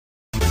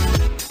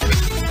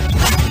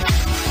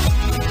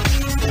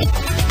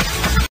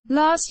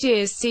Last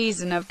year's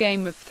season of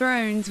Game of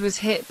Thrones was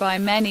hit by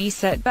many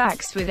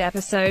setbacks, with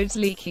episodes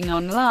leaking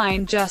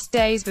online just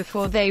days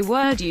before they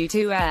were due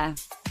to air.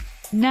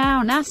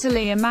 Now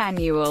Nathalie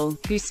Emmanuel,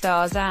 who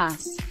stars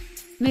as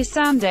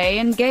Missandei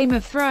in Game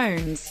of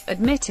Thrones,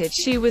 admitted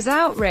she was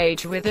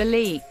outraged with the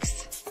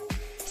leaks.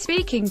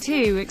 Speaking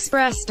to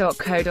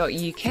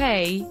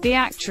Express.co.uk, the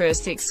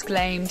actress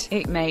exclaimed,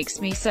 "It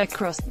makes me so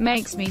cross,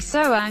 makes me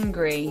so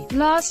angry.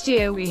 Last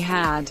year we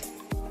had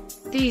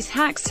these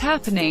hacks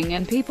happening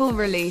and people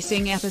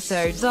releasing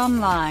episodes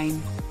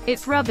online.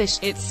 It's rubbish,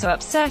 it's so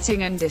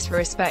upsetting and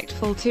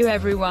disrespectful to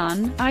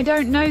everyone. I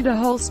don't know the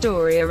whole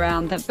story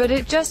around that, but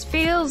it just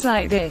feels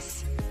like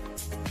this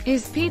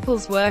is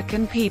people's work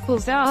and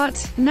people's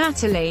art."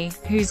 Nathalie,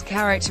 whose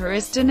character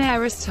is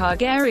Daenerys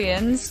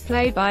Targaryen,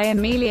 played by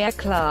Emilia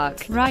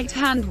Clarke,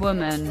 right-hand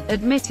woman,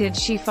 admitted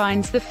she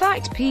finds the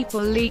fact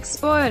people leak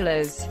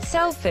spoilers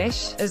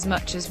selfish, as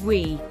much as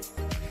we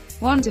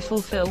want to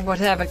fulfill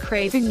whatever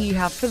craving you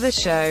have for the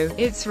show.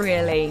 "It's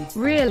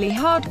really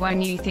hard when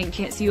you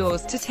think it's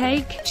yours to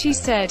take," she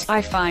said.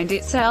 "I find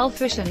it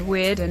selfish and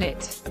weird and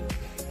it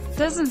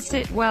doesn't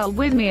sit well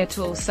with me at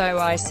all, so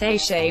I say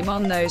shame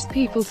on those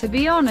people." To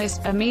be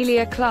honest,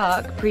 Emilia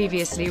Clarke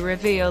previously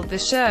revealed the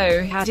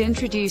show had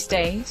introduced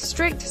a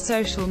strict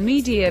social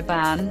media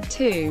ban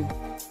to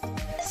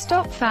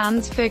stop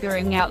fans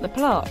figuring out the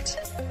plot.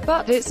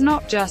 But it's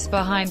not just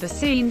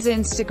behind-the-scenes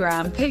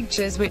Instagram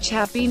pictures which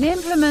have been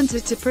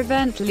implemented to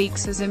prevent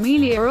leaks, as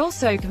Emilia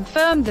also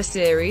confirmed the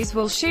series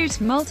will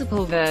shoot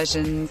multiple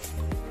versions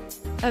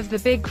of the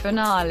big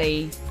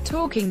finale.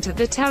 Talking to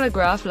The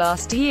Telegraph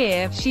last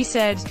year, she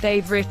said,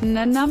 "They've written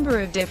a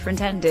number of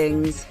different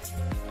endings,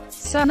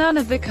 so none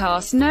of the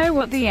cast know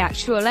what the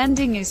actual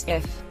ending is.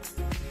 If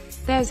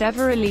there's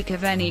ever a leak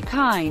of any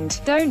kind,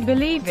 don't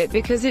believe it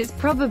because it's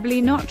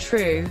probably not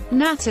true."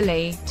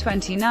 Nathalie,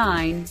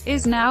 29,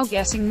 is now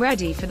getting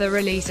ready for the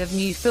release of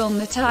new film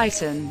The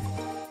Titan.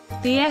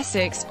 The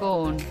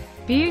Essex-born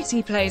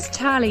beauty plays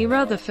Tally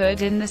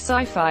Rutherford in the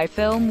sci-fi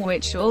film,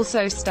 which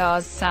also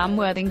stars Sam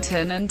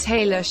Worthington and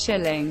Taylor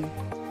Schilling.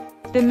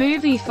 The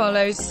movie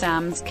follows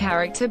Sam's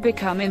character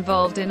become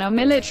involved in a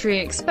military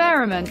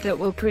experiment that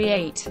will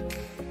create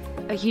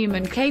a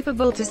human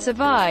capable to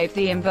survive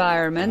the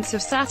environments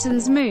of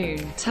Saturn's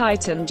moon,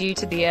 Titan, due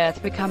to the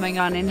Earth becoming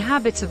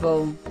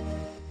uninhabitable.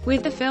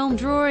 With the film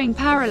drawing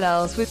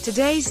parallels with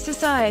today's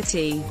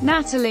society,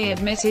 Nathalie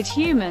admitted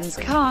humans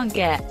can't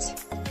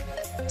get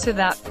to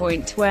that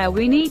point where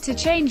we need to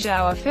change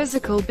our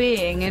physical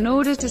being in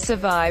order to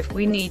survive.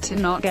 We need to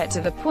not get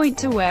to the point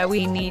to where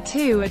we need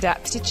to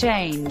adapt to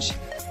change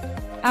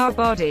our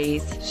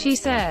bodies, she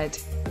said.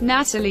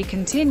 Nathalie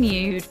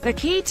continued, "The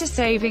key to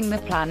saving the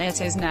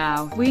planet is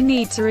now. We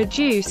need to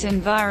reduce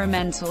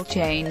environmental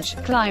change,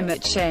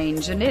 climate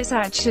change, and it's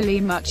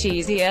actually much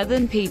easier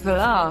than people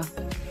are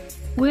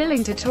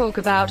willing to talk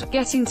about.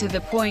 Getting to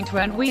the point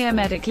when we are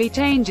medically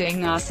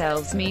changing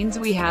ourselves means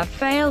we have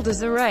failed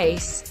as a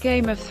race."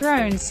 Game of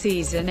Thrones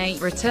Season 8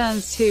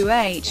 returns to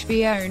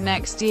HBO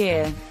next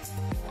year.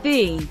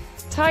 The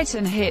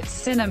Titan hits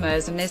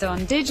cinemas and is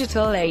on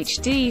digital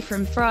HD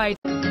from Friday.